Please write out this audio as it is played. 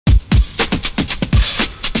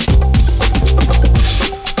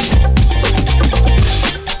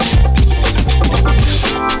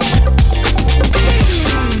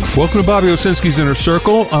Welcome to Bobby Owsinski's Inner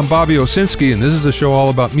Circle. I'm Bobby Owsinski, and this is a show all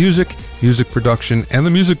about music, music production, and the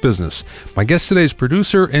music business. My guest today is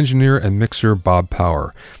producer, engineer, and mixer Bob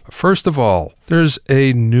Power. But first of all, there's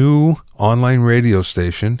a new online radio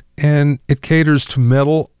station, and it caters to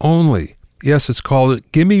metal only. Yes, it's called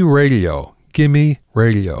Gimme Radio. Gimme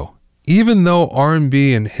Radio. Even though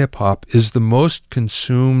R&B and hip-hop is the most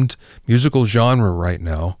consumed musical genre right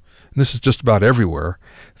now, and this is just about everywhere,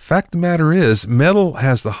 fact of the matter is, metal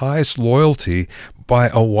has the highest loyalty by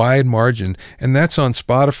a wide margin, and that's on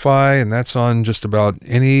Spotify, and that's on just about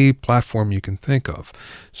any platform you can think of.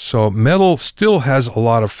 So metal still has a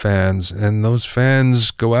lot of fans, and those fans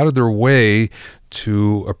go out of their way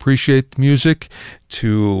to appreciate the music,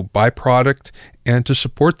 to buy product, and to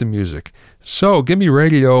support the music. So Gimme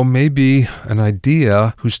Radio may be an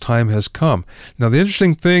idea whose time has come. Now, the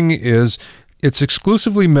interesting thing is it's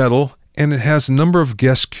exclusively metal, and it has a number of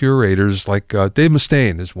guest curators, like Dave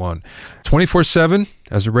Mustaine is one. 24/7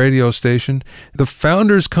 as a radio station. The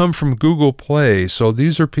founders come from Google Play, so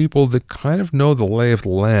these are people that kind of know the lay of the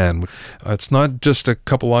land. It's not just a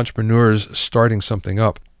couple entrepreneurs starting something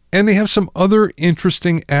up. And they have some other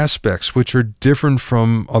interesting aspects which are different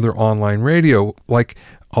from other online radio, like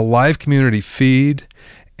a live community feed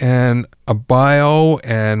and a bio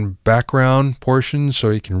and background portion so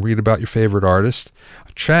you can read about your favorite artist,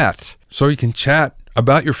 a chat so you can chat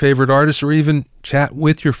about your favorite artist or even chat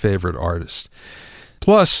with your favorite artist.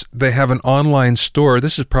 Plus, they have an online store.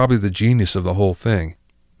 This is probably the genius of the whole thing.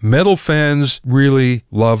 Metal fans really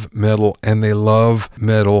love metal, and they love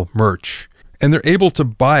metal merch. And they're able to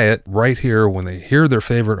buy it right here when they hear their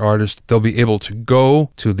favorite artist. They'll be able to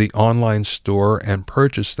go to the online store and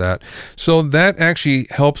purchase that. So that actually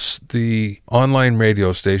helps the online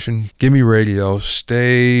radio station, Gimme Radio,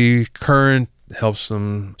 stay current, helps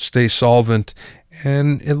them stay solvent,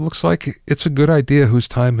 and it looks like it's a good idea whose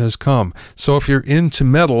time has come. So if you're into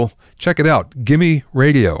metal, check it out, Gimme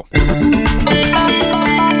Radio.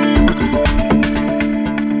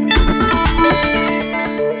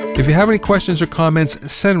 If you have any questions or comments,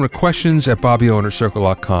 send them to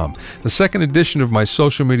questions@BobbyOwnerCircle.com. The second edition of my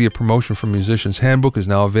social media promotion for musicians handbook is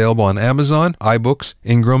now available on Amazon, iBooks,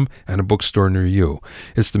 Ingram, and a bookstore near you.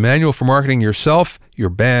 It's the manual for marketing yourself,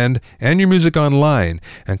 your band, and your music online,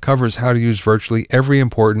 and covers how to use virtually every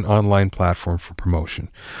important online platform for promotion.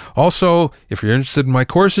 Also, if you're interested in my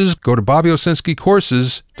courses, go to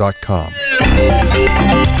BobbyOwsinskiCourses.com.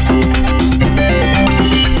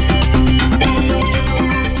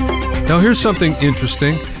 Now here's something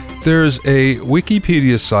interesting. There's a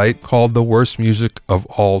Wikipedia site called The Worst Music of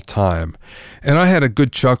All Time, and I had a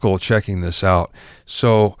good chuckle checking this out.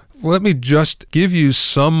 So let me just give you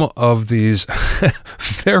some of these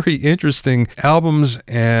very interesting albums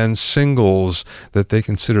and singles that they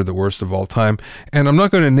consider the worst of all time. And I'm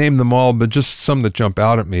not going to name them all, but just some that jump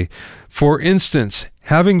out at me. For instance,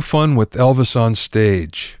 Having Fun with Elvis on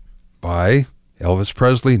Stage by Elvis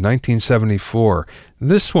Presley, 1974.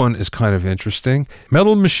 This one is kind of interesting.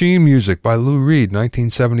 Metal Machine Music by Lou Reed,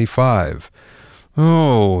 1975.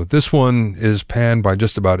 Oh, this one is panned by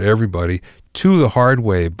just about everybody. To the Hard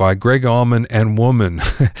Way by Greg Allman and Woman.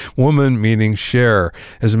 Woman meaning Cher.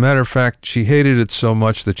 As a matter of fact, she hated it so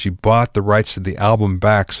much that she bought the rights to the album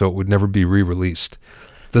back so it would never be re-released.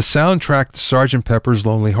 The soundtrack to Sgt. Pepper's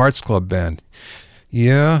Lonely Hearts Club Band.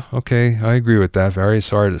 Yeah, okay, I agree with that.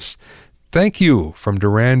 Various artists. Thank You from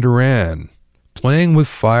Duran Duran. Playing with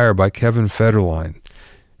Fire by Kevin Federline.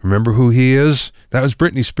 Remember who he is? That was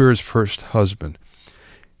Britney Spears' first husband.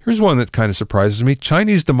 Here's one that kind of surprises me.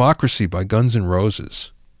 Chinese Democracy by Guns N'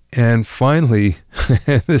 Roses. And finally,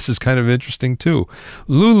 this is kind of interesting too,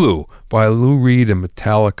 Lulu by Lou Reed and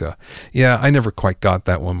Metallica. Yeah, I never quite got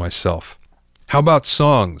that one myself. How about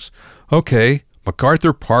songs? Okay,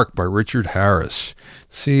 MacArthur Park by Richard Harris.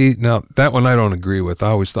 See, now that one I don't agree with. I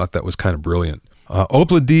always thought that was kind of brilliant.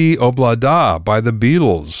 Obla Di Obla Da by the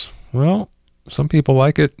Beatles. Well, some people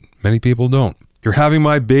like it, many people don't. You're Having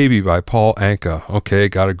My Baby by Paul Anka. Okay,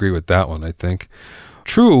 gotta agree with that one, I think.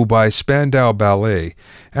 True by Spandau Ballet.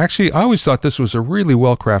 Actually, I always thought this was a really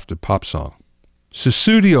well-crafted pop song.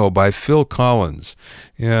 Sussudio by Phil Collins.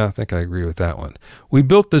 Yeah, I think I agree with that one. We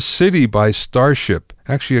Built the City by Starship.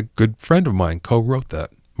 Actually, a good friend of mine co-wrote that,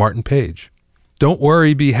 Martin Page. Don't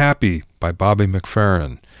Worry, Be Happy by Bobby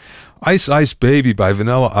McFerrin. Ice Ice Baby by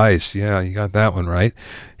Vanilla Ice. Yeah, you got that one right.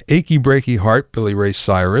 Achy Breaky Heart, Billy Ray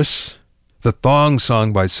Cyrus. The Thong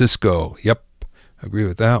Song by Cisco. Yep, agree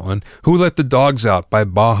with that one. Who Let the Dogs Out by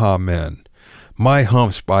Baha Men. My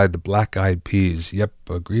Humps by the Black Eyed Peas. Yep,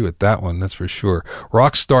 agree with that one, that's for sure.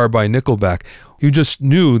 Rockstar by Nickelback. You just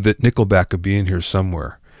knew that Nickelback could be in here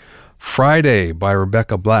somewhere. Friday by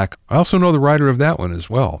Rebecca Black. I also know the writer of that one as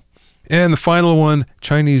well. And the final one,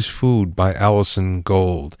 Chinese Food by Allison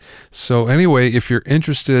Gold. So anyway, if you're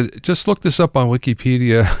interested, just look this up on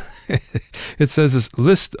Wikipedia. It says this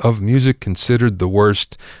list of music considered the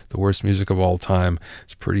worst music of all time.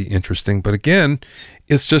 It's pretty interesting. But again,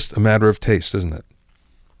 it's just a matter of taste, isn't it?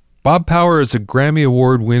 Bob Power is a Grammy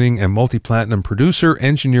Award-winning and multi-platinum producer,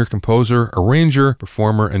 engineer, composer, arranger,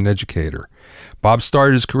 performer, and educator. Bob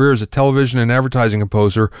started his career as a television and advertising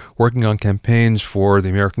composer, working on campaigns for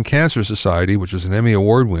the American Cancer Society, which was an Emmy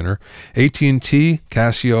Award winner, AT&T,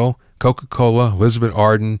 Casio, Coca-Cola, Elizabeth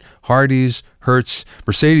Arden, Hardee's, Hertz,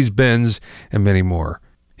 Mercedes-Benz, and many more.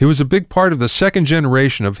 He was a big part of the second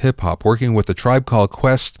generation of hip-hop, working with A Tribe Called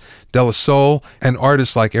Quest, De La Soul, and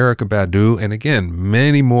artists like Erykah Badu, and again,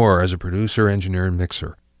 many more as a producer, engineer, and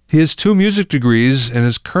mixer. He has 2 music degrees and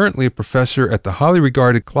is currently a professor at the highly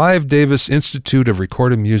regarded Clive Davis Institute of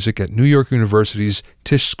Recorded Music at New York University's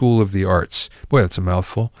Tisch School of the Arts. Boy, that's a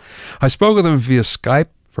mouthful. I spoke with him via Skype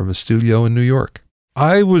from a studio in New York.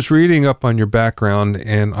 I was reading up on your background,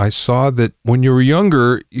 and I saw that when you were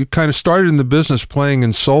younger, you kind of started in the business playing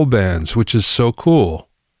in soul bands, which is so cool.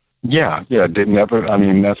 Yeah.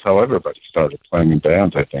 That's how everybody started playing in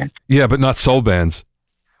bands, I think. Yeah, but not soul bands.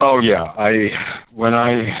 Oh, yeah. When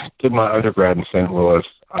I did my undergrad in St. Louis,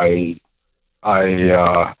 I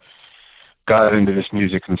got into this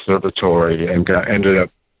music conservatory and ended up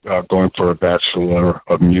going for a Bachelor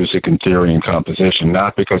of Music in Theory and Composition,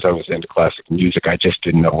 not because I was into classical music. I just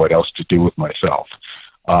didn't know what else to do with myself.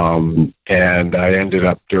 And I ended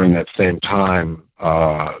up during that same time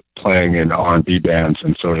playing in R&B bands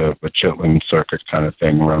and sort of a chitlin circuit kind of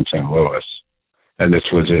thing around St. Louis. And this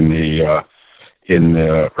was in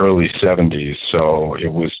the early 70s, so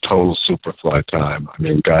it was total Superfly time. I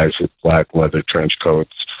mean, guys with black leather trench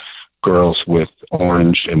coats, girls with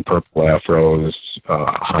orange and purple afros,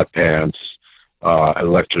 hot pants,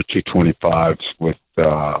 electric 225s with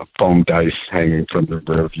foam dice hanging from the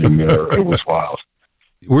rearview mirror. It was wild.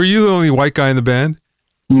 Were you the only white guy in the band?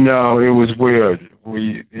 No, it was weird.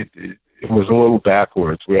 It was a little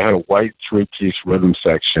backwards. We had a white 3-piece rhythm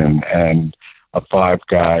section and a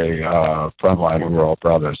 5-guy frontline who were all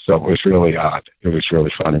brothers. So it was really odd. It was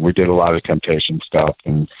really funny. We did a lot of Temptation stuff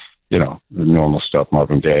and, the normal stuff,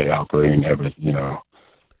 Marvin Gaye, Al Green, everything,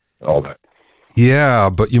 all that. Yeah,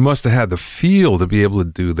 but you must have had the feel to be able to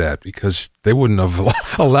do that, because they wouldn't have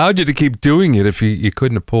allowed you to keep doing it if you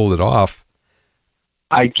couldn't have pulled it off.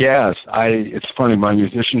 I guess. It's funny, my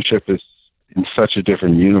musicianship is in such a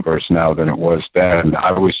different universe now than it was then.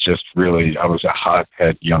 I was a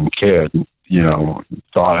hothead young kid,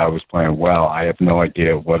 thought I was playing well. I have no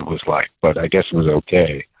idea what it was like, but I guess it was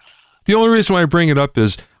okay. The only reason why I bring it up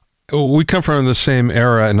is we come from the same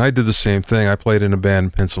era, and I did the same thing. I played in a band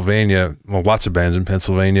in Pennsylvania, lots of bands in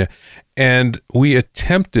Pennsylvania, and we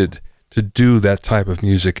attempted to do that type of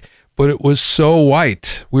music, but it was so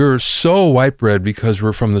white. We were so white bread because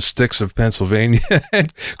we're from the sticks of Pennsylvania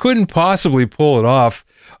and couldn't possibly pull it off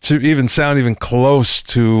to even sound even close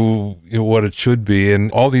to what it should be. And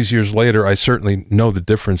all these years later, I certainly know the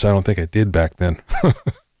difference. I don't think I did back then.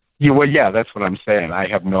 Yeah, that's what I'm saying. I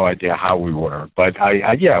have no idea how we were, but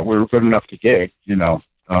we were good enough to gig,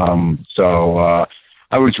 So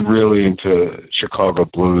I was really into Chicago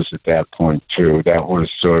blues at that point too. That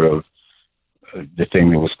was sort of the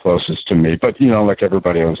thing that was closest to me. But like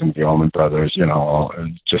everybody, I was in the Allman Brothers.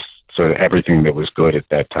 Just sort of everything that was good at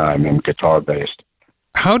that time and guitar based.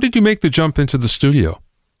 How did you make the jump into the studio?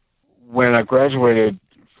 When I graduated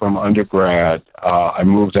from undergrad, I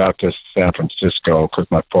moved out to San Francisco because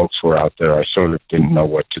my folks were out there. I sort of didn't know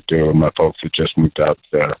what to do. My folks had just moved out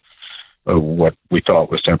there. What we thought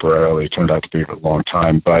was temporarily turned out to be a long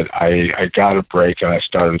time. But I got a break and I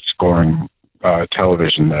started scoring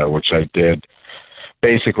television there, which I did.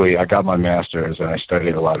 Basically, I got my master's and I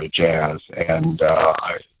studied a lot of jazz. And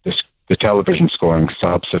the television scoring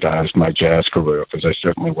subsidized my jazz career because I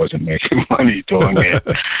certainly wasn't making money doing it.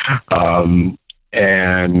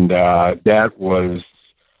 That was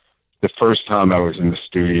the first time I was in the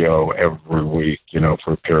studio every week,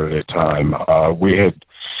 for a period of time.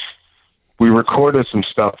 We recorded some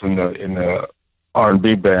stuff in the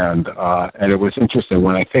R&B band, and it was interesting.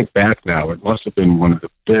 When I think back now, it must have been one of the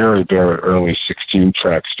very, very early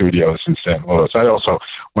 16-track studios in St. Louis. I also,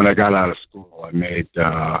 when I got out of school, I made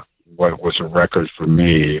what was a record for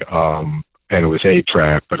me, and it was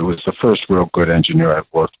 8-track, but it was the first real good engineer I've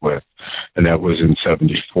worked with, and that was in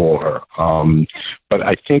 74. But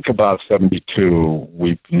I think about 72,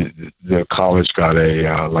 the college got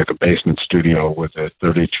a basement studio with a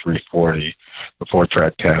 3340 the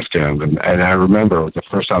 4-track Tascam. And I remember the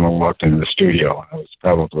first time I walked into the studio, I was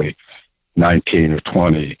probably 19 or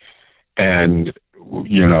 20. And,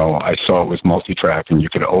 you know, I saw it was multi-track and you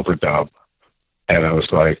could overdub. And I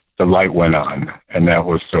was like, the light went on. And that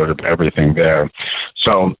was sort of everything there.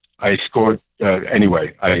 So I scored,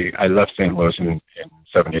 anyway, I left St. Louis in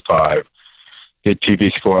 75. Did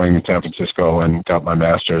TV scoring in San Francisco and got my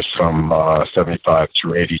master's from 75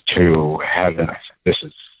 through 82. This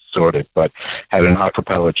is sorted, but had an a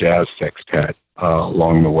cappella jazz sextet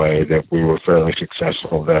along the way that we were fairly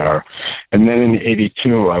successful there. And then in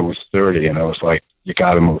 82, I was 30, and I was like, you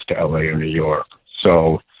got to move to LA or New York.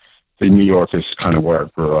 So New York is kind of where I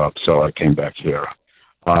grew up, so I came back here.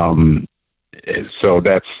 So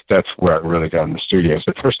that's where I really got in the studios.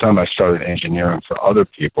 The first time I started engineering for other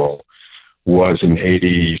people was in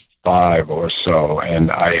 85 or so,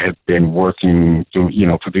 and I had been working,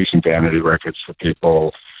 producing vanity records for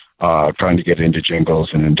people, trying to get into jingles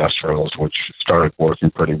and industrials, which started working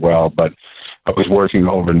pretty well. But I was working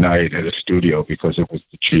overnight at a studio because it was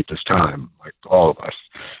the cheapest time, like all of us.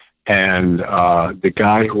 And the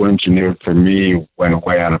guy who engineered for me went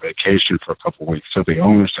away on a vacation for a couple of weeks. So the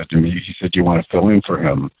owner said to me, he said, "Do you want to fill in for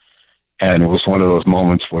him?" And it was one of those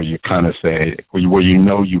moments where you kind of say, where you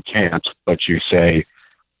know you can't, but you say,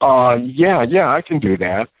 yeah, I can do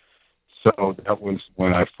that. So that was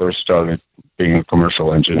when I first started being a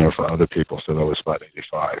commercial engineer for other people. So that was about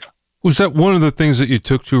 85. Was that one of the things that you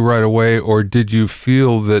took to right away, or did you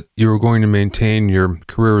feel that you were going to maintain your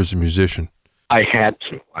career as a musician? I had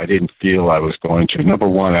to. I didn't feel I was going to. Number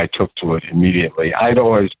one, I took to it immediately. I'd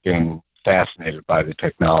always been fascinated by the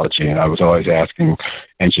technology, and I was always asking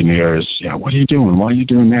engineers, what are you doing? Why are you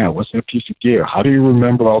doing that? What's that piece of gear? How do you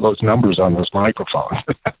remember all those numbers on those microphones?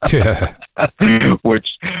 Yeah. Which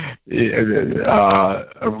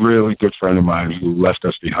a really good friend of mine who left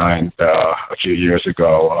us behind a few years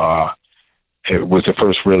ago, it was the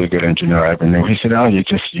first really good engineer I ever knew. He said, you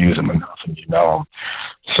just use them enough and you know them.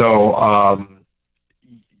 So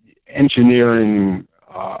engineering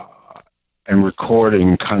and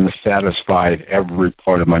recording kind of satisfied every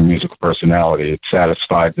part of my musical personality. It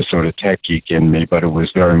satisfied the sort of tech geek in me, but it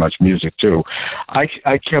was very much music too. I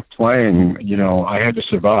kept playing, I had to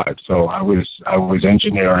survive. So I was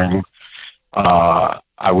engineering.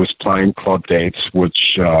 I was playing club dates,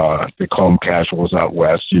 which they call them casuals out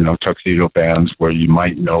west, tuxedo bands where you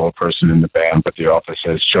might know a person in the band, but the office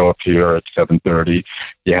says, show up here at 7:30.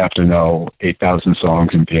 You have to know 8,000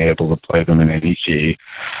 songs and be able to play them in any key.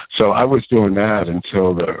 So I was doing that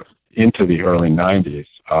until into the early 90s.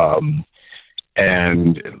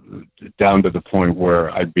 And down to the point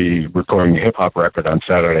where I'd be recording a hip-hop record on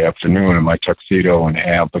Saturday afternoon, and my tuxedo and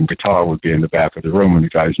amp and guitar would be in the back of the room, and the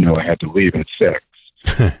guys knew I had to leave at 6.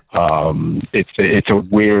 It's a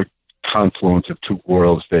weird confluence of two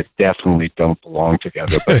worlds that definitely don't belong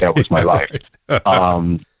together, but that was my life.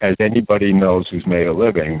 As anybody knows who's made a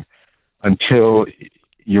living, until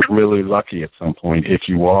you're really lucky at some point, if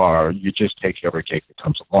you are, you just take every cake that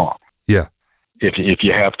comes along. Yeah. If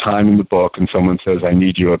you have time in the book and someone says, I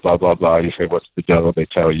need you at blah, blah, blah, you say, what's the devil? They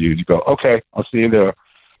tell you. You go, okay, I'll see you there.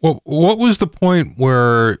 Well, what was the point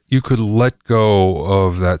where you could let go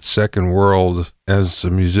of that second world as a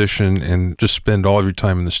musician and just spend all of your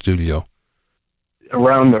time in the studio?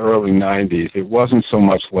 Around the early 90s, it wasn't so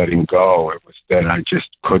much letting go. It was that I just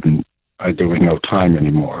couldn't. There was no time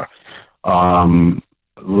anymore.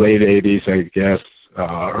 Late 80s, I guess,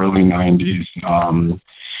 early 90s.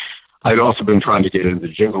 I'd also been trying to get into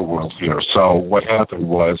the jingle world here. So what happened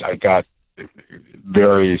was I got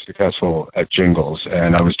very successful at jingles,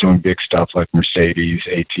 and I was doing big stuff like Mercedes,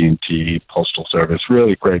 AT&T, Postal Service,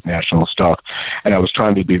 really great national stuff. And I was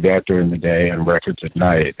trying to do that during the day and records at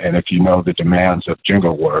night. And if you know the demands of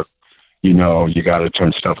jingle work, you got to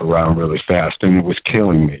turn stuff around really fast, and it was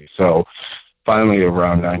killing me. So finally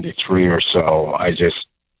around 93 or so, I just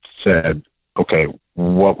said, okay,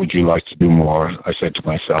 what would you like to do more? I said to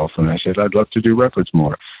myself, and I said, I'd love to do records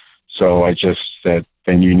more. So I just said,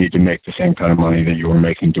 then you need to make the same kind of money that you were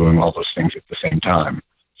making doing all those things at the same time.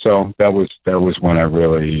 So that was when I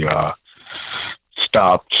really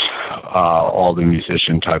stopped all the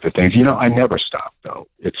musician type of things. I never stopped, though.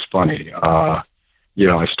 It's funny. I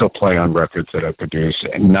still play on records that I produce,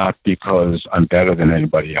 and not because I'm better than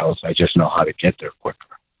anybody else. I just know how to get there quicker.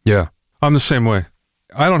 Yeah, I'm the same way.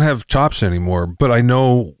 I don't have chops anymore, but I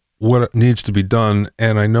know what needs to be done,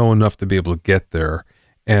 and I know enough to be able to get there.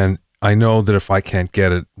 And I know that if I can't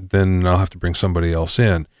get it, then I'll have to bring somebody else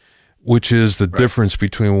in, which is the difference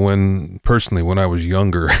between when I was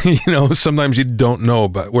younger. Sometimes you don't know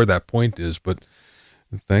about where that point is, but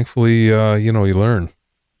thankfully, you learn.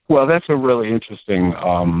 Well, that's a really interesting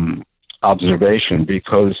observation,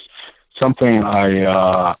 because something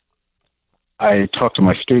I talk to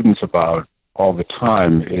my students about all the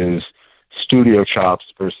time is studio chops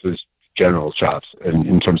versus general chops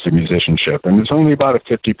in terms of musicianship. And there's only about a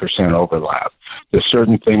 50% overlap. There's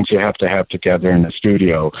certain things you have to have together in the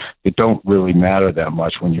studio that don't really matter that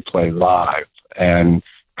much when you play live. And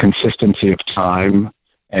consistency of time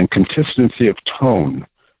and consistency of tone.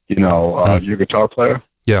 You know, you're a guitar player?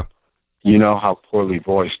 Yeah. You know how poorly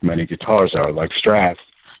voiced many guitars are, like Strats.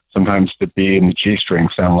 Sometimes the B and the G string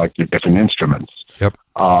sound like they're different instruments. Yep.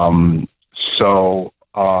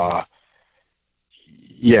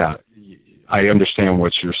 Yeah, I understand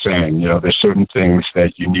what you're saying. You know, there's certain things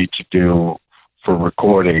that you need to do for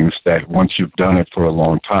recordings that once you've done it for a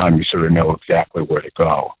long time, you sort of know exactly where to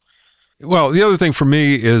go. Well, the other thing for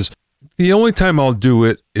me is the only time I'll do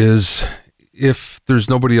it is if there's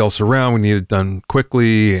nobody else around. We need it done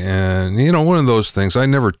quickly, and you know, one of those things. I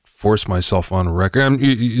never force myself on a record.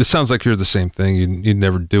 It sounds like you're the same thing. You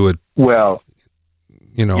never do it. Well,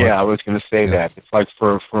 you know. Yeah, I was going to say that. It's like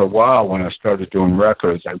for a while when I started doing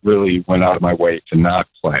records, I really went out of my way to not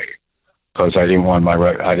play, because I didn't want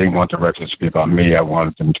the records to be about me. I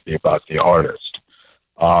wanted them to be about the artist.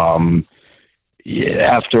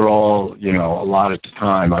 After all, you know, a lot of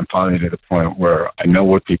time, I'm finally at a point where I know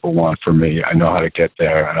what people want from me. I know how to get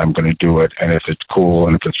there, and I'm going to do it. And if it's cool,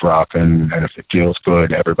 and if it's rocking, and if it feels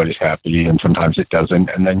good, everybody's happy. And sometimes it doesn't,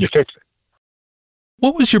 and then you fix it.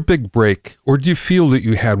 What was your big break, or do you feel that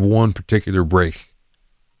you had one particular break?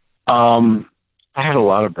 I had a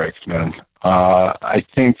lot of breaks, man. I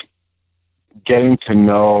think getting to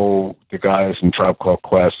know the guys in Tribe Called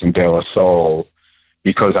Quest and De La Soul,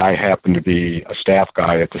 because I happened to be a staff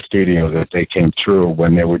guy at the studio that they came through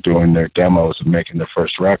when they were doing their demos and making their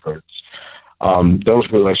first records. Those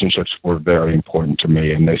relationships were very important to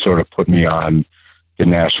me, and they sort of put me on the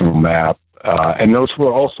national map. And those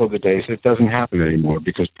were also the days it doesn't happen anymore,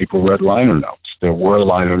 because people read liner notes. There were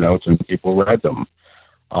liner notes and people read them.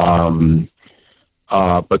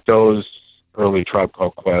 But those early Tribe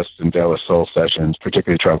Called Quest and De La Soul sessions,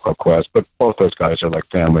 particularly Tribe Called Quest, but both those guys are like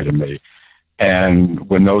family to me. And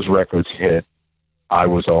when those records hit, I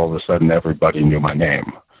was all of a sudden, everybody knew my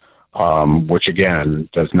name, which again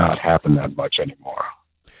does not happen that much anymore.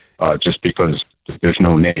 Just because there's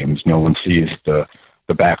no names, no one sees the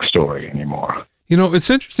backstory anymore. You know,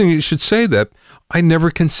 it's interesting you should say that. I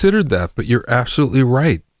never considered that, but you're absolutely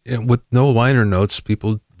right. And with no liner notes,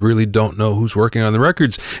 people really don't know who's working on the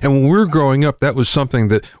records. And when we were growing up, that was something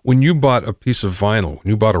that when you bought a piece of vinyl,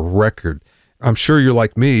 when you bought a record, I'm sure you're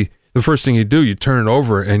like me, the first thing you do, you turn it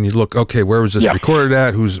over and you look, okay, where was this recorded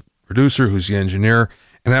at? Who's the producer? Who's the engineer?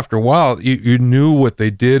 And after a while, you knew what they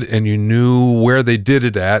did, and you knew where they did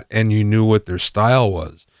it at, and you knew what their style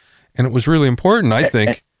was. And it was really important, I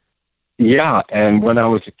think. Yeah, and when I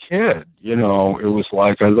was a kid, you know, it was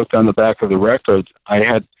like I looked on the back of the records. I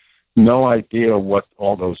had no idea what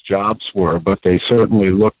all those jobs were, but they certainly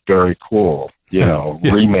looked very cool. You know,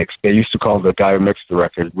 remixed. They used to call the guy who mixed the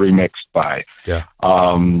record remixed by. Yeah.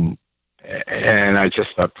 And I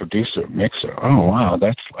just thought, producer, mixer. Oh, wow,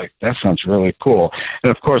 that sounds really cool.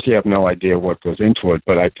 And of course, you have no idea what goes into it,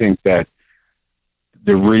 but I think that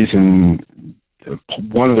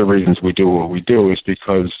one of the reasons we do what we do is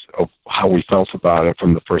because of how we felt about it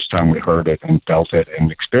from the first time we heard it and felt it and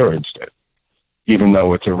experienced it. Even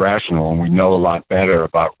though it's irrational and we know a lot better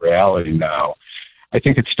about reality now, I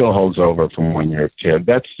think it still holds over from when you're a kid.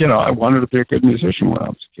 That's, you know, I wanted to be a good musician when I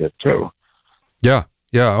was a kid too. Yeah.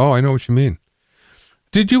 Yeah. Oh, I know what you mean.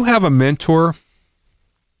 Did you have a mentor?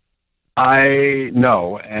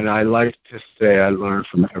 No, and I like to say I learned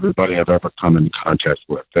from everybody I've ever come in contact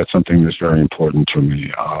with. That's something that's very important to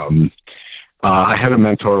me. I had a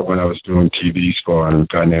mentor when I was doing TV score, a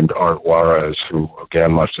guy named Art Juarez, who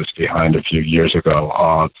again left us behind a few years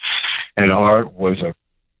ago. And Art was a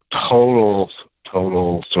total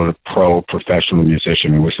sort of professional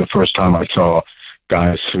musician. It was the first time I saw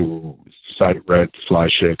guys who sight read fly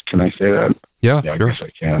shit. Can I say that? Yeah, sure. I guess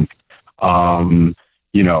I can.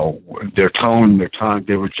 You know, their tone, their time,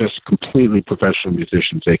 they were just completely professional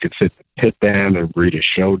musicians. They could sit in a pit band and read a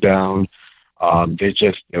show down. They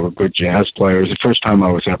were good jazz players. The first time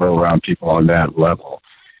I was ever around people on that level.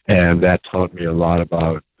 And that taught me a lot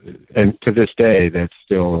about, and to this day, that's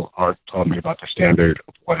still, Art taught me about the standard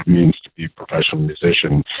of what it means to be a professional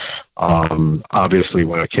musician. Obviously,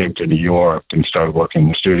 when I came to New York and started working in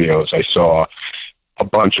the studios, I saw a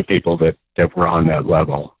bunch of people that were on that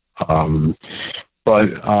level. But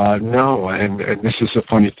no, and this is a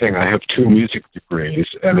funny thing. I have 2 music degrees,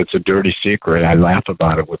 and it's a dirty secret. I laugh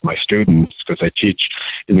about it with my students because I teach,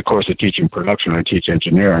 in the course of teaching production, I teach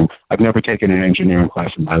engineering. I've never taken an engineering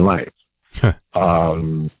class in my life.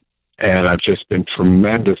 And I've just been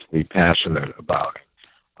tremendously passionate about it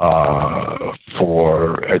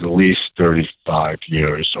for at least 35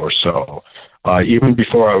 years or so. Even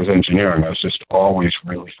before I was engineering, I was just always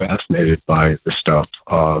really fascinated by the stuff.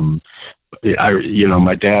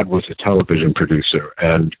 My dad was a television producer,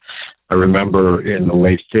 and I remember in the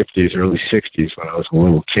late 50s, early 60s, when I was a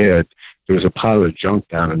little kid, there was a pile of junk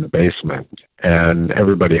down in the basement, and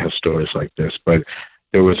everybody has stories like this, but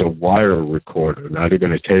there was a wire recorder, not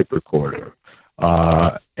even a tape recorder.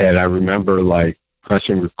 And I remember like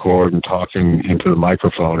pressing record and talking into the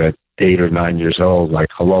microphone at 8 or 9 years old, like,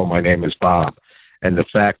 hello, my name is Bob. And the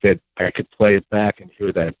fact that I could play it back and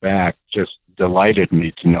hear that back just delighted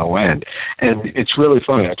me to no end. And it's really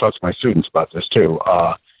funny. I talk to my students about this too.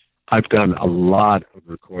 I've done a lot of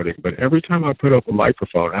recording, but every time I put up a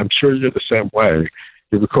microphone, I'm sure you're the same way.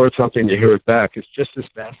 You record something, you hear it back. It's just as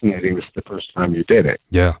fascinating as the first time you did it.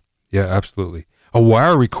 Yeah, absolutely. A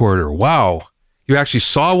wire recorder. Wow. You actually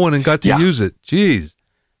saw one and got to use it. Jeez.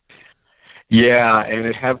 Yeah, and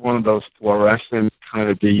it had one of those fluorescent kind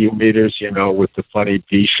of DU meters, with the funny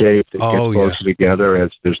V shape that gets closer together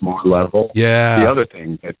as there's more level. Yeah. The other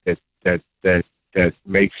thing that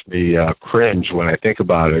makes me cringe when I think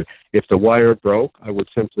about it, if the wire broke, I would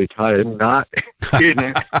simply tie a knot in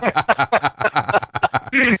it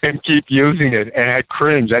and keep using it. And I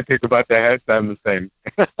cringe. I think about that I'm the same.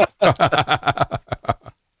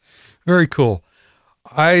 Very cool.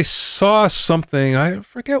 I saw something, I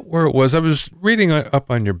forget where it was. I was reading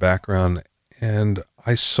up on your background, and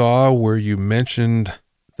I saw where you mentioned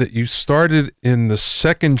that you started in the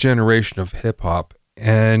second generation of hip-hop,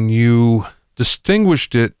 and you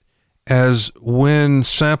distinguished it as when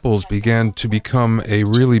samples began to become a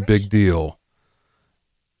really big deal.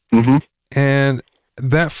 Mm-hmm. And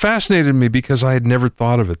that fascinated me because I had never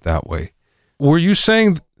thought of it that way. Were you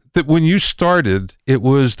saying that when you started, it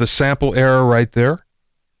was the sample era right there?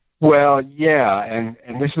 Well, yeah, and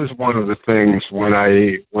this is one of the things when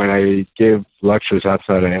I give lectures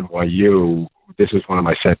outside of NYU, this is one of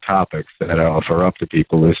my set topics that I offer up to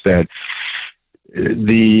people, is that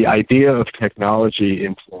the idea of technology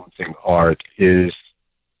influencing art is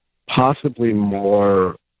possibly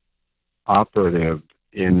more operative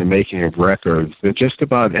in the making of records than just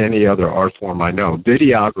about any other art form I know.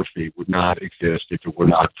 Videography would not exist if it were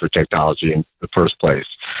not for technology in the first place.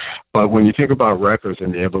 But when you think about records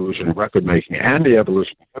and the evolution of record making and the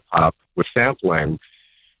evolution of hip-hop with sampling,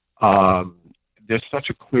 there's such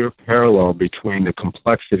a clear parallel between the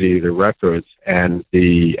complexity of the records and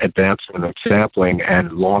the advancement of sampling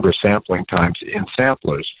and longer sampling times in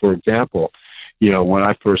samplers. For example, when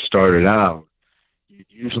I first started out, you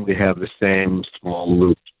usually have the same small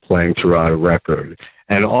loop playing throughout a record.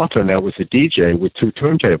 And often that was a DJ with 2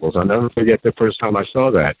 turntables. I'll never forget the first time I saw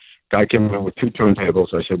that. Guy came in with 2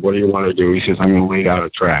 turntables. I said, what do you want to do? He says, I'm going to lay out a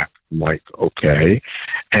track. I'm like, okay.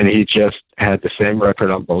 And he just had the same record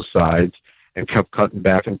on both sides and kept cutting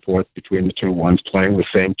back and forth between the 2 ones, playing the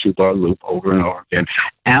same 2-bar loop over and over again,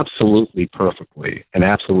 absolutely perfectly and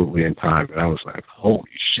absolutely in time. And I was like, holy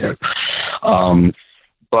shit.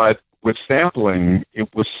 But with sampling, it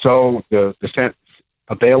was so, the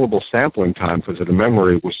available sampling time because of the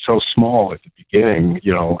memory was so small at the beginning.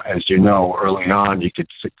 As you know, early on, you could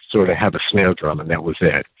sort of have a snare drum and that was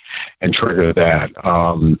it, and trigger that,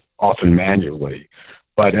 often manually.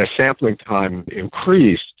 But as sampling time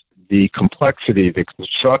increased, the complexity, the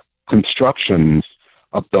constructions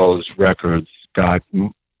of those records got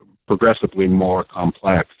progressively more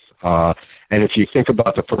complex. And if you think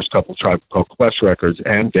about the first couple Tribe Called Quest records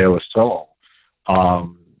and De La Soul,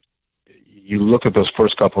 you look at those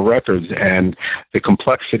first couple records and the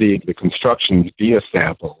complexity of the constructions via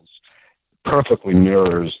samples perfectly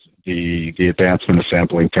mirrors the advancement of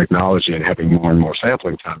sampling technology and having more and more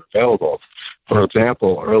sampling time available. For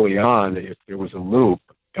example, early on, if there was a loop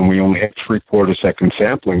and we only had 3/4 second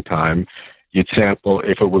sampling time, you'd sample,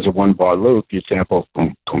 if it was a 1-bar loop, you'd sample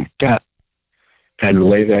boom, boom, gat, and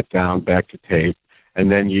lay that down back to tape,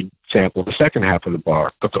 and then you'd sample the second half of the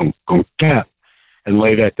bar, boom, boom, gat, and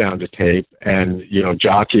lay that down to tape, and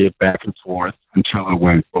jockey it back and forth until it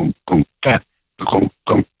went boom, boom, gat, boom,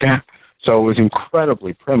 boom, gat. So it was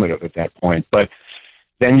incredibly primitive at that point. But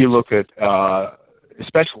then you look at,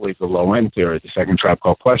 especially the Low End Theory, the second Tribe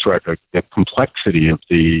Called Quest record, the complexity of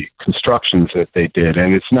the constructions that they did.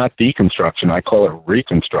 And it's not deconstruction. I call it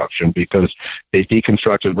reconstruction because they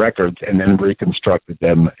deconstructed records and then reconstructed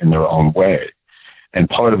them in their own way. And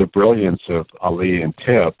part of the brilliance of Ali and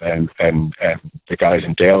Tip and the guys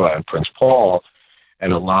in De La and Prince Paul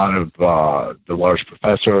and a lot of the Large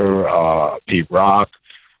Professor, Pete Rock,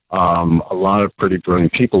 a lot of pretty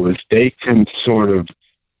brilliant people is they can sort of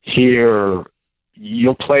hear,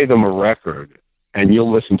 you'll play them a record and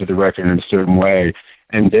you'll listen to the record in a certain way,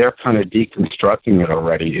 and they're kind of deconstructing it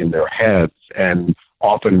already in their heads and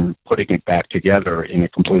often putting it back together in a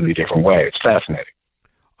completely different way. It's fascinating.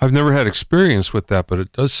 I've never had experience with that, but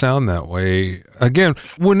it does sound that way. Again,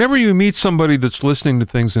 whenever you meet somebody that's listening to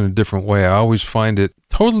things in a different way, I always find it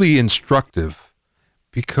totally instructive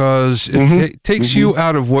because it takes you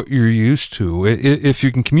out of what you're used to. If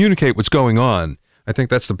you can communicate what's going on, I think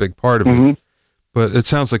that's the big part of it. But it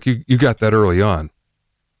sounds like you got that early on.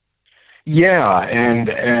 Yeah,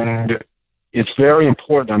 and it's very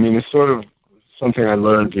important. I mean, it's sort of something I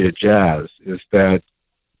learned via jazz, is that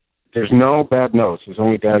there's no bad notes. There's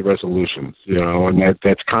only bad resolutions, and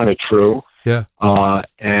that's kind of true. Yeah.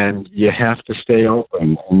 And you have to stay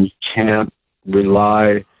open, and you can't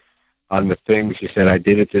rely on the things you said, I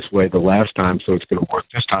did it this way the last time, so it's going to work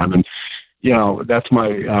this time. And, that's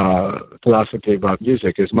my philosophy about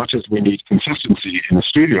music. As much as we need consistency in the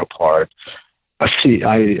studio part, I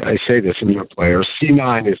say this in your player,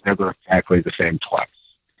 C9 is never exactly the same twice.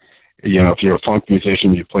 If you're a funk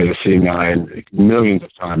musician, you play the C9 millions of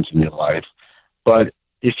times in your life. But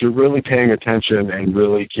if you're really paying attention and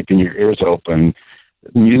really keeping your ears open,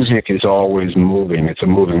 music is always moving. It's a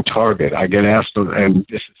moving target. I get asked, and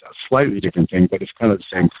this is a slightly different thing, but it's kind of the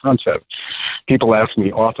same concept. People ask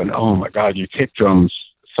me often, oh my God, your kick drums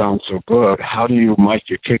sound so good. How do you mic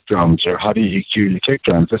your kick drums, or how do you EQ your kick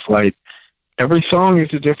drums? It's like every song is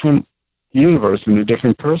a different universe and a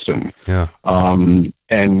different person. Yeah. And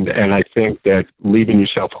I think that leaving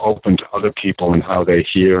yourself open to other people and how they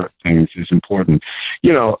hear things is important.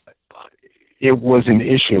 It was an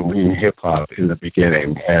issue in hip-hop in the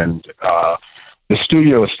beginning, and the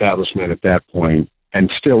studio establishment at that point,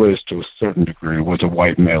 and still is to a certain degree, was a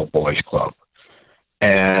white male boys club.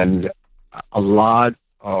 And a lot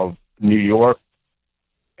of New York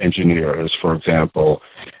engineers, for example,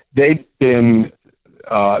 there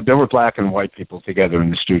were black and white people together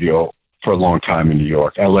in the studio for a long time in New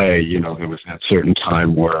York. LA, there was that certain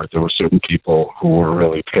time where there were certain people who were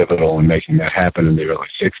really pivotal in making that happen in the early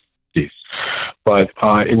 60s. But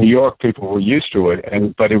in New York, people were used to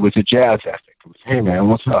it, but it was a jazz ethic. It was, hey, man,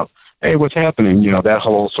 what's up? Hey, what's happening? That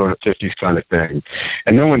whole sort of 50s kind of thing.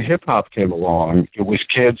 And then when hip-hop came along, it was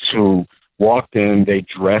kids who walked in, they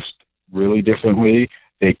dressed really differently,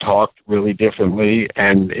 they talked really differently,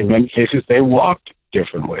 and in many cases, they walked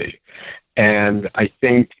differently. And I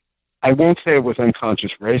think, I won't say it was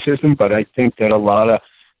unconscious racism, but I think that a lot of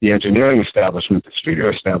the engineering establishment, the studio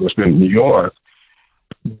establishment in New York,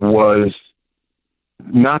 was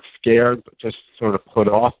not scared, but just sort of put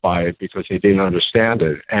off by it because they didn't understand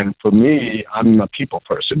it. And for me, I'm a people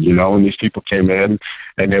person, and these people came in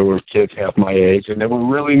and they were kids half my age, and they were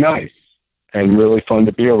really nice and really fun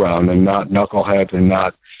to be around, and not knuckleheads and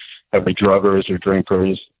not heavy druggers or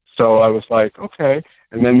drinkers. So I was like, okay.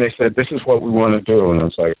 And then they said, this is what we want to do. And I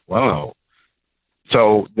was like, wow.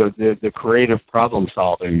 So the creative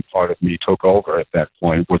problem-solving part of me took over at that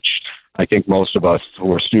point, which I think most of us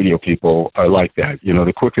who are studio people are like that.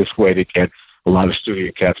 The quickest way to get a lot of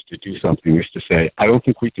studio cats to do something is to say, I don't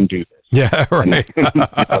think we can do this. Yeah, right.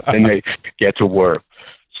 And they get to work.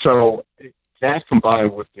 So that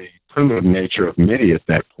combined with the primitive nature of MIDI at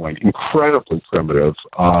that point, incredibly primitive,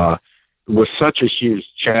 was such a huge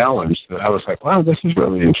challenge that I was like, wow, this is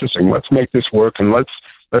really interesting. Let's make this work, and let's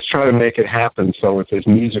try to make it happen so it's as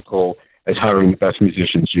musical as hiring the best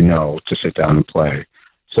musicians to sit down and play.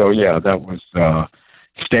 So yeah, that was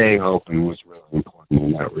staying open was really important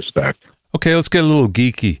in that respect. Okay, let's get a little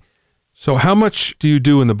geeky. So how much do you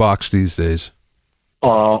do in the box these days?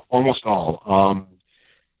 Almost all.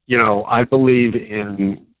 I believe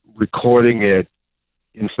in recording it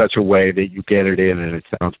in such a way that you get it in and it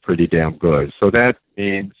sounds pretty damn good. So that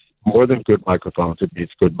means more than good microphones, it means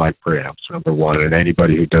good mic preamps, number one. And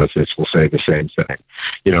anybody who does this will say the same thing.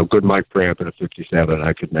 Good mic preamp and a 57,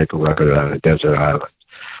 I could make a record on a desert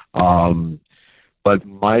island. But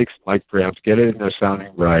mic preamps, get it in there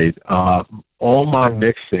sounding right. All my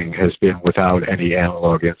mixing has been without any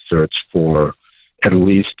analog inserts for at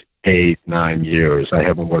least 8-9 years. I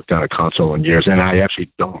haven't worked on a console in years, and I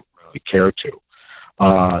actually don't really care to.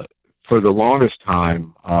 For the longest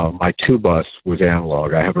time, my two-bus was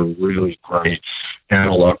analog. I have a really great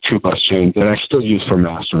analog two-bus chain that I still use for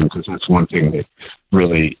mastering, because that's one thing that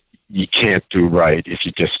really you can't do right if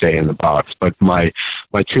you just stay in the box. But my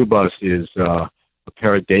two-bus is a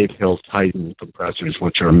pair of Dave Hill Titan compressors,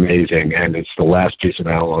 which are amazing, and it's the last piece of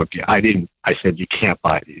analog. I said, you can't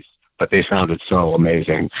buy these, but they sounded so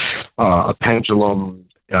amazing. A Pendulum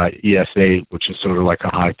ES8, which is sort of like a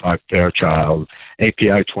hi-fi Fairchild,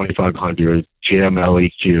 API 2500, GML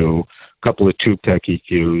EQ, a couple of TubeTech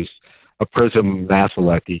EQs, a Prism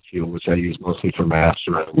Massillette EQ, which I use mostly for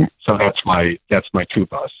mastering. So that's my two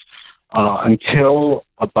bus. Until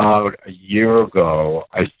about a year ago,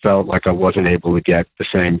 I felt like I wasn't able to get the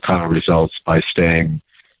same kind of results by staying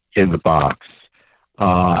in the box.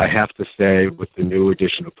 I have to say, with the new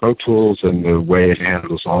edition of Pro Tools and the way it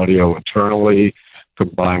handles audio internally,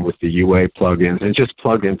 combined with the UA plugins and just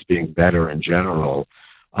plugins being better in general,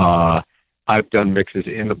 I've done mixes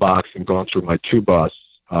in the box and gone through my two-bus,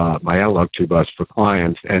 my analog two-bus for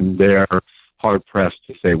clients, and they're hard-pressed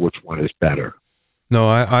to say which one is better. No,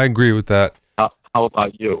 I agree with that. How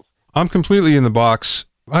about you? I'm completely in the box.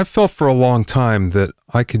 I felt for a long time that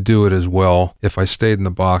I could do it as well if I stayed in the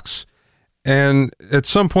box. And at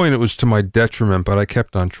some point it was to my detriment, but I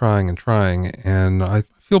kept on trying, and I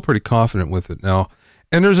feel pretty confident with it now.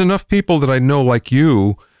 And there's enough people that I know like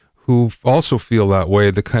you who also feel that way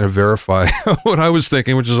that kind of verify what I was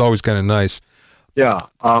thinking, which is always kind of nice. Yeah.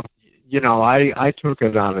 I took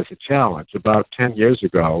it on as a challenge. About 10 years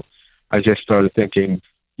ago, I just started thinking,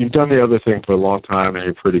 you've done the other thing for a long time and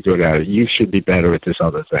you're pretty good at it. You should be better at this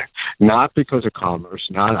other thing. Not because of commerce,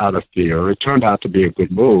 not out of fear. It turned out to be a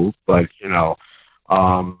good move, but,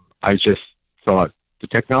 I just thought the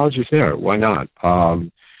technology's there. Why not?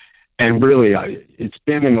 And really, it's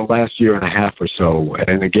been in the last year and a half or so.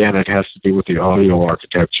 And again, it has to do with the audio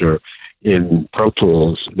architecture in Pro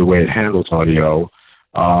Tools, the way it handles audio.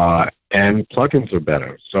 And plugins are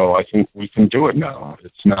better. So I think we can do it now.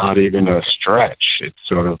 It's not even a stretch. It's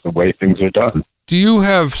sort of the way things are done. Do you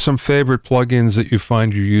have some favorite plugins that you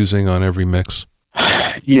find you're using on every mix?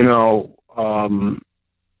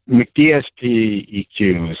 McDSP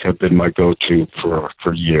EQs have been my go-to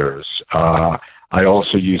for years. I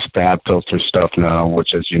also use FabFilter stuff now,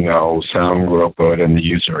 which, as you know, sound real good, and the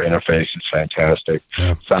user interface is fantastic.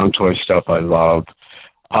 Yeah. Soundtoy stuff I love.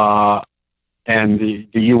 And the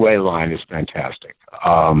UA line is fantastic,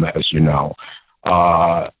 as you know.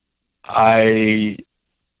 I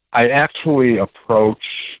actually approach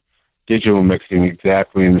digital mixing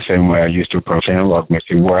exactly in the same way I used to approach analog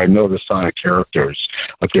mixing, where I know the sonic characters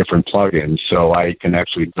of different plugins, so I can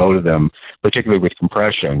actually go to them, particularly with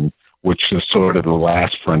compression, which is sort of the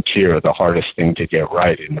last frontier, the hardest thing to get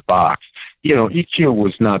right in the box. EQ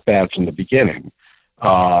was not bad from the beginning.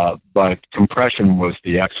 But compression was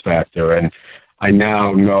the X factor, and I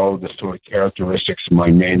now know the sort of characteristics of my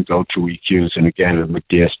main go-to EQs, and again, the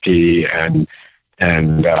DSP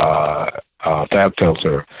and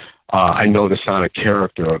FabFilter. I know the sonic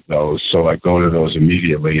character of those, so I go to those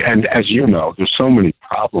immediately. And as you know, there's so many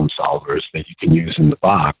problem solvers that you can use in the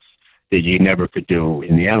box that you never could do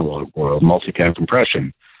in the analog world. Multicam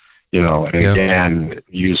compression. And again,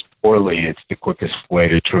 used poorly, it's the quickest way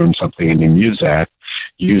to turn something into Muzak.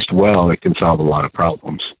 Used well, it can solve a lot of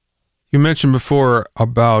problems. You mentioned before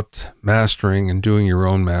about mastering and doing your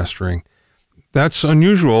own mastering. That's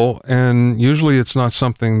unusual, and usually it's not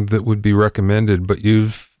something that would be recommended, but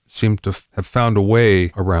you've seemed to have found a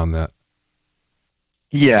way around that.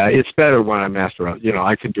 Yeah, it's better when I master.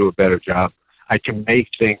 I can do a better job. I can make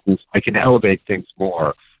things, I can elevate things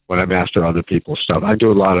more when I master other people's stuff. I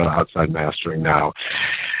do a lot of outside mastering now.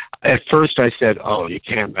 At first I said, you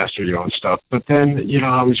can't master your own stuff. But then,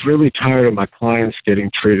 I was really tired of my clients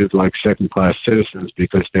getting treated like second-class citizens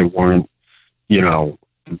because they weren't,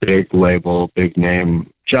 big label, big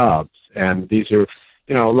name jobs. And these are,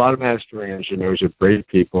 a lot of mastering engineers are great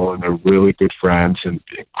people and they're really good friends and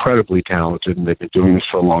incredibly talented, and they've been doing this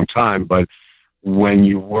for a long time. But when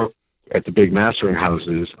you work at the big mastering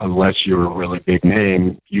houses, unless you're a really big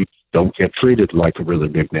name, you don't get treated like a really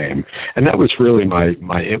big name. And that was really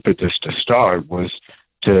my impetus to start, was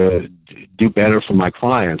to do better for my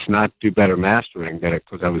clients, not do better mastering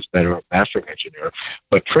because I was better at mastering engineer,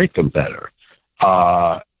 but treat them better.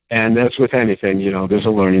 And that's with anything, there's a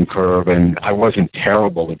learning curve, and I wasn't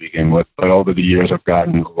terrible to begin with, but over the years I've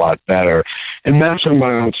gotten a lot better. And mastering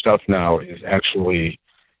my own stuff now is actually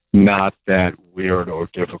not that weird or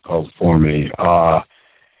difficult for me.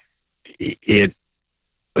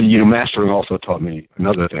 Mastering also taught me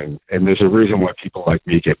another thing, and there's a reason why people like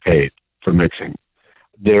me get paid for mixing.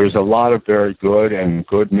 There's a lot of very good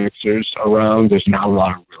mixers around. There's not a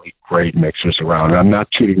lot of really great mixers around. I'm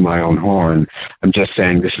not tooting my own horn. I'm just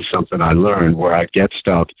saying this is something I learned, where I get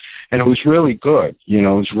stuff, and it was really good. It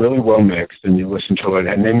was really well mixed, and you listen to it,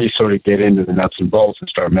 and then you sort of get into the nuts and bolts and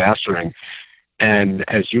start mastering. And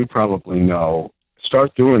as you probably know,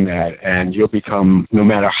 start doing that, and you'll become, no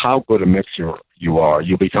matter how good a mixer you are,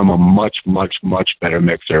 you'll become a much, much, much better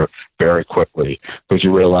mixer very quickly because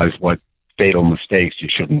you realize what fatal mistakes you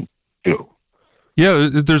shouldn't do. Yeah,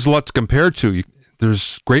 there's a lot to compare to.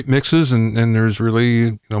 There's great mixes and there's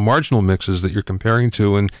really marginal mixes that you're comparing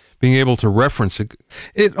to, and being able to reference it.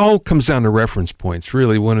 It all comes down to reference points,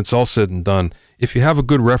 really, when it's all said and done. If you have a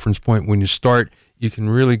good reference point when you start, you can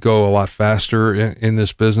really go a lot faster in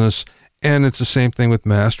this business. And it's the same thing with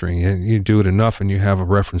mastering. You do it enough and you have a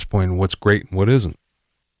reference point in what's great and what isn't.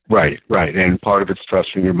 Right. And part of it's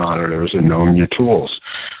trusting your monitors and knowing your tools.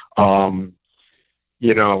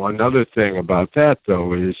 Another thing about that,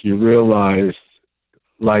 though, is you realize,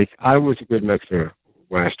 like, I was a good mixer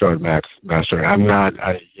when I started mastering. I'm not,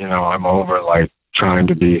 I'm over, like, trying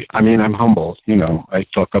to be, I'm humble, I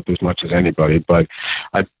fuck up as much as anybody, but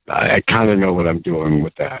I kind of know what I'm doing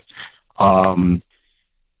with that. When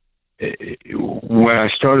I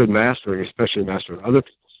started mastering, especially mastering other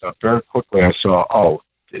people's stuff, very quickly I saw,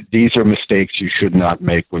 these are mistakes you should not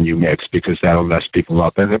make when you mix because that'll mess people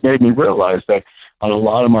up. And it made me realize that on a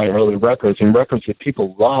lot of my early records and records that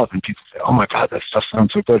people love and people say, oh my God, that stuff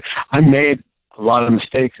sounds so good, I made a lot of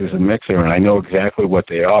mistakes as a mixer and I know exactly what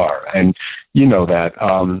they are. And you know that.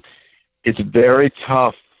 It's very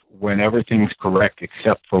tough when everything's correct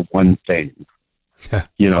except for one thing.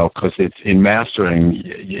 Because it's in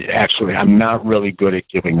mastering, actually, I'm not really good at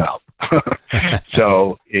giving up.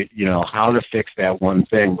 So, how to fix that one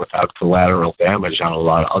thing without collateral damage on a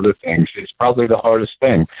lot of other things is probably the hardest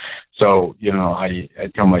thing. So, I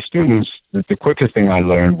tell my students that the quickest thing I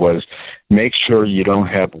learned was make sure you don't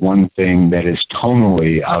have one thing that is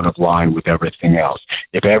tonally out of line with everything else.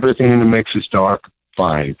 If everything in the mix is dark,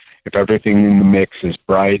 fine. If everything in the mix is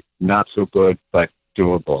bright, not so good, but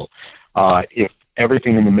doable. If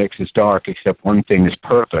everything in the mix is dark except one thing is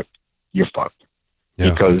perfect, you're fucked.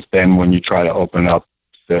 Yeah. Because then when you try to open up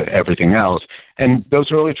everything else, and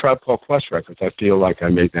those early Tribe Called Quest records, I feel like I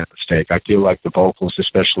made that mistake. I feel like the vocals,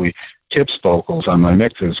 especially Tip's vocals on my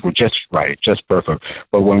mixes, were just right, just perfect.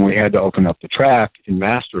 But when we had to open up the track in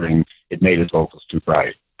mastering, it made his vocals too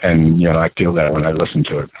bright. And, I feel that when I listen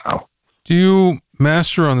to it now. Do you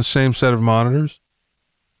master on the same set of monitors?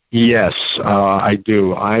 Yes, I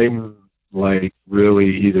do. I'm like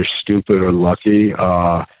really either stupid or lucky.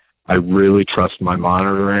 I really trust my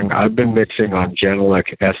monitoring. I've been mixing on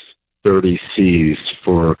Genelec S30Cs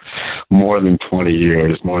for more than 20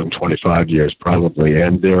 years, more than 25 years probably,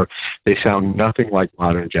 and they sound nothing like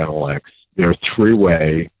modern Genelecs. They're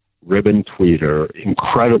three-way, ribbon tweeter,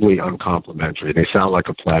 incredibly uncomplimentary. They sound like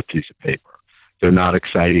a flat piece of paper. They're not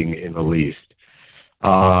exciting in the least.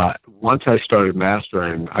 Once I started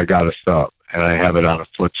mastering, I got a sub, and I have it on a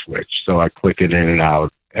foot switch, so I click it in and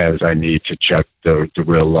out as I need to check the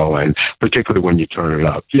real low end, particularly when you turn it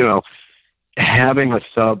up. Having your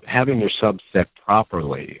sub set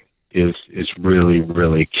properly is really,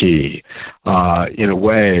 really key. In a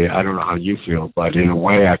way, I don't know how you feel, but in a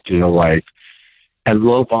way I feel like at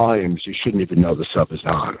low volumes, you shouldn't even know the sub is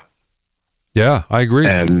on. Yeah, I agree.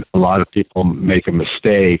 And a lot of people make a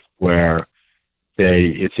mistake where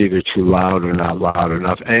it's either too loud or not loud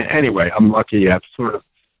enough. Anyway, I'm lucky I've sort of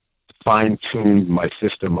fine-tuned my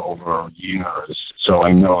system over years, so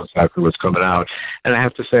I know exactly what's coming out. And I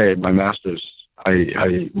have to say, my masters,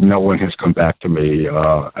 no one has come back to me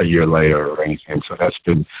a year later or anything, so that's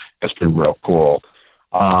been real cool.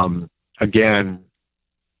 Again,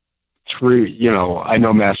 I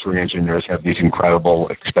know mastering engineers have these incredible,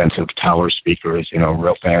 expensive tower speakers,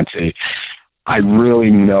 real fancy. I really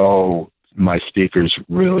know my speakers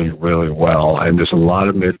really, really well, and there's a lot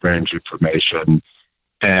of mid-range information.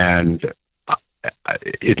 And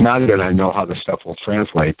it's not that I know how the stuff will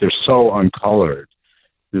translate. They're so uncolored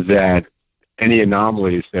that any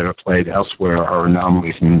anomalies that are played elsewhere are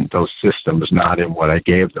anomalies in those systems, not in what I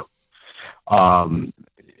gave them.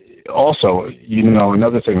 Also,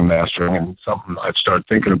 another thing in mastering, and something I've started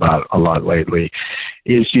thinking about a lot lately,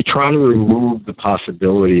 is you try to remove the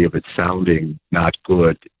possibility of it sounding not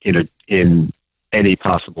good in any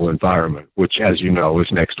possible environment, which, as you know,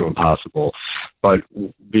 is next to impossible. But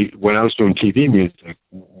when I was doing TV music,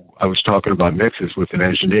 I was talking about mixes with an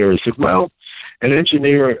engineer. He said, well, an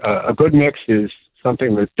engineer, a good mix is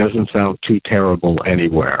something that doesn't sound too terrible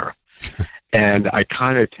anywhere. And I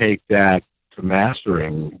kind of take that to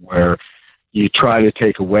mastering, where you try to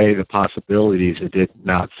take away the possibilities of it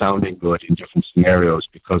not sounding good in different scenarios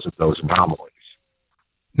because of those anomalies.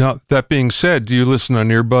 Now, that being said, do you listen on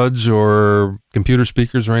earbuds or computer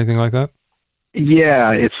speakers or anything like that?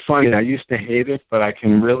 Yeah, it's funny. I used to hate it, but I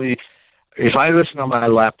can really, if I listen on my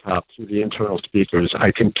laptop through the internal speakers,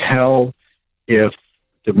 I can tell if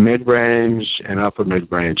the mid-range and upper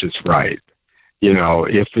mid-range is right. You know,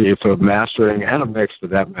 if a mastering and a mix for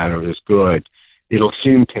that matter is good, it'll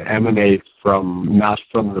seem to emanate from, not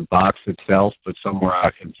from the box itself, but somewhere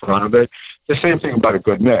out in front of it. The same thing about a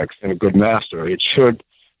good mix and a good master. It should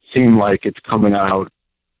seem like it's coming out,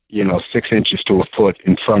 6 inches to a foot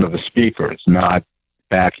in front of the speakers, not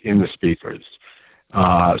back in the speakers.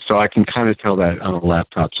 So I can kind of tell that on a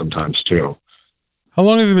laptop sometimes too. How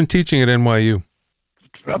long have you been teaching at NYU?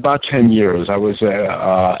 About 10 years. I was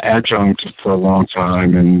adjunct for a long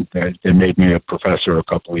time, and they made me a professor a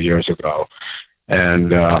couple of years ago.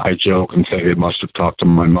 And I joke and say they must have talked to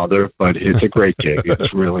my mother, but it's a great gig.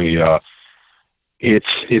 It's really,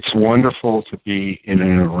 it's wonderful to be in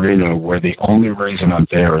an arena where the only reason I'm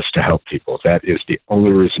there is to help people. That is the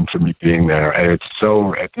only reason for me being there. And it's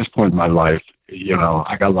so, at this point in my life,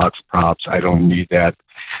 I got lots of props. I don't need that.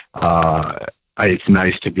 It's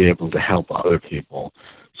nice to be able to help other people.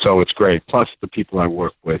 So it's great. Plus, the people I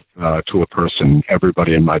work with, to a person,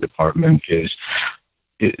 everybody in my department is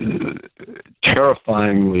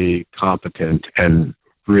terrifyingly competent and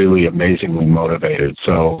really amazingly motivated.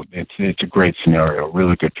 So it's a great scenario.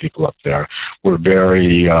 Really good people up there. We're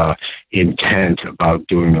very intent about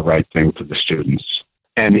doing the right thing for the students.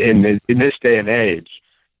 And in this day and age,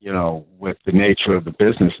 with the nature of the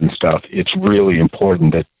business and stuff, it's really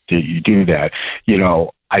important that you do that.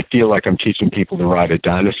 I feel like I'm teaching people to ride a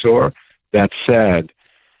dinosaur. That said,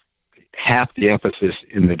 half the emphasis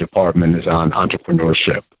in the department is on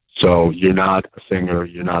entrepreneurship. So you're not a singer,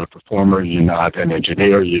 you're not a performer, you're not an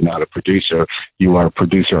engineer, you're not a producer. You are a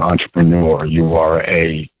producer entrepreneur. You are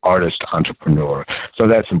a artist entrepreneur. So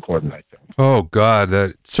that's important, I think. Oh, God,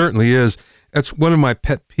 that certainly is. That's one of my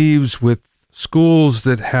pet peeves with schools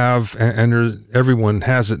that have, and everyone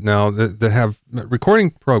has it now, that have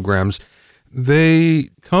recording programs. They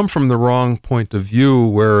come from the wrong point of view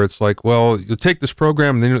where it's like, well, you'll take this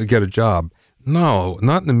program and then you'll get a job. No,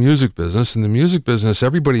 not in the music business. In the music business,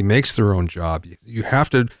 everybody makes their own job. You have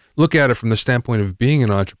to look at it from the standpoint of being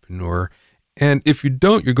an entrepreneur. And if you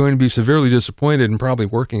don't, you're going to be severely disappointed and probably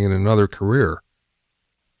working in another career.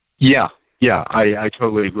 Yeah, I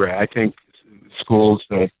totally agree. I think schools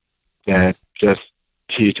that just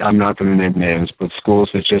teach, I'm not going to name names, but schools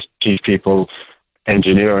that just teach people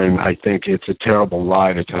engineering, I think it's a terrible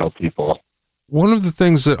lie to tell people. One of the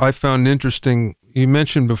things that I found interesting, you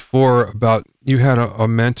mentioned before about you had a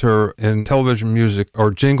mentor in television music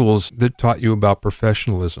or jingles that taught you about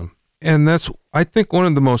professionalism. And that's, I think, one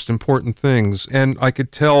of the most important things. And I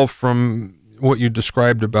could tell from what you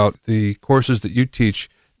described about the courses that you teach,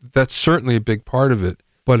 that's certainly a big part of it.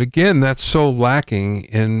 But again, that's so lacking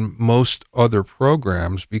in most other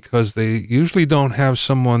programs because they usually don't have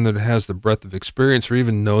someone that has the breadth of experience or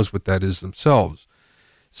even knows what that is themselves.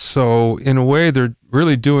 So in a way, they're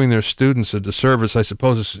really doing their students a disservice. I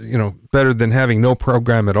suppose it's, better than having no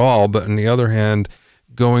program at all. But on the other hand,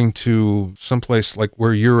 going to someplace like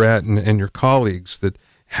where you're at and your colleagues that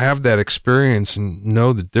have that experience and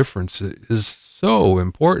know the difference is so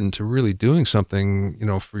important to really doing something,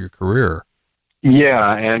 for your career.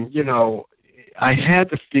 Yeah, and, I had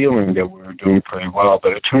the feeling that we were doing pretty well,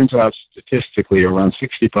 but it turns out statistically around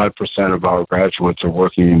 65% of our graduates are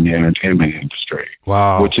working in the entertainment industry.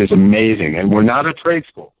 Wow. Which is amazing. And we're not a trade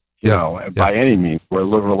school, by any means. We're a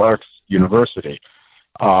liberal arts university.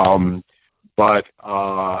 But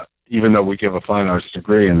even though we give a fine arts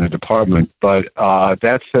degree in the department, but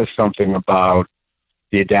that says something about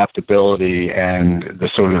the adaptability and the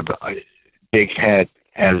sort of big head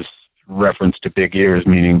as reference to big ears,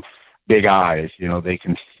 meaning big eyes. They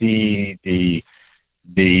can see the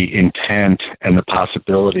intent and the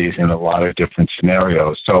possibilities in a lot of different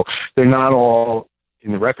scenarios. So they're not all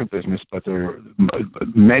in the record business, but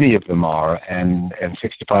many of them are, and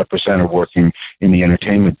 65% are working in the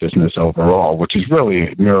entertainment business overall, which is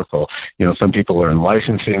really a miracle. Some people are in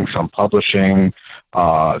licensing, some publishing,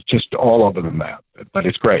 just all over the map. But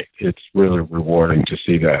it's great. It's really rewarding to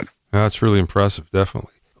see that. That's really impressive,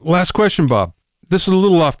 definitely. Last question, Bob. This is a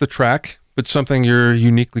little off the track, but something you're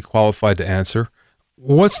uniquely qualified to answer.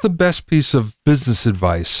 What's the best piece of business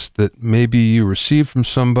advice that maybe you received from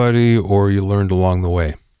somebody or you learned along the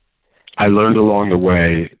way? I learned along the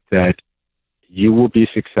way that you will be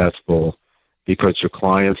successful because your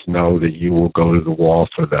clients know that you will go to the wall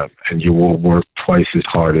for them and you will work twice as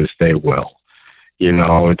hard as they will.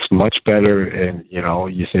 It's much better, and,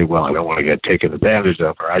 you say, well, I don't want to get taken advantage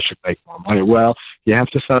of, or I should make more money. Well, you have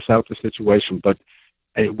to suss out the situation, but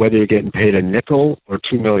whether you're getting paid a nickel or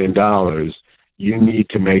 $2 million, you need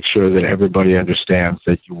to make sure that everybody understands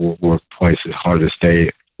that you will work twice as hard as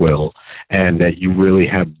they will, and that you really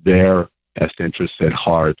have their best interests at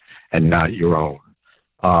heart and not your own.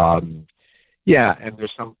 Yeah, and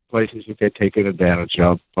there's some places you get taken advantage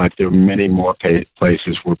of, but there are many more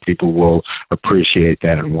places where people will appreciate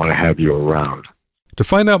that and want to have you around. To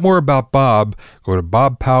find out more about Bob, go to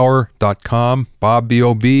bobpower.com, Bob,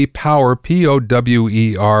 B-O-B, Power,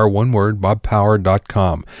 P-O-W-E-R, one word,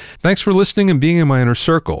 bobpower.com. Thanks for listening and being in my inner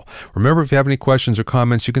circle. Remember, if you have any questions or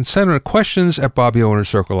comments, you can send them to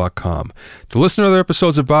questions@bobbyoinnercircle.com. To listen to other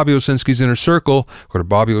episodes of Bobby Owsinski's Inner Circle, go to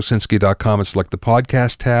bobbyowsinski.com and select the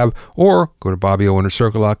podcast tab, or go to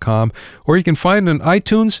bobbyoinnercircle.com, or you can find it on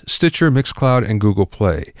iTunes, Stitcher, Mixcloud, and Google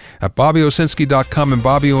Play. At bobbyowsinski.com and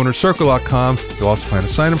bobbyowinnercircle.com, you'll also find a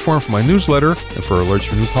sign-up form for my newsletter and for alerts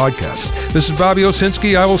for new podcasts. This is Bobby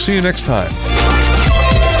Owsinski. I will see you next time.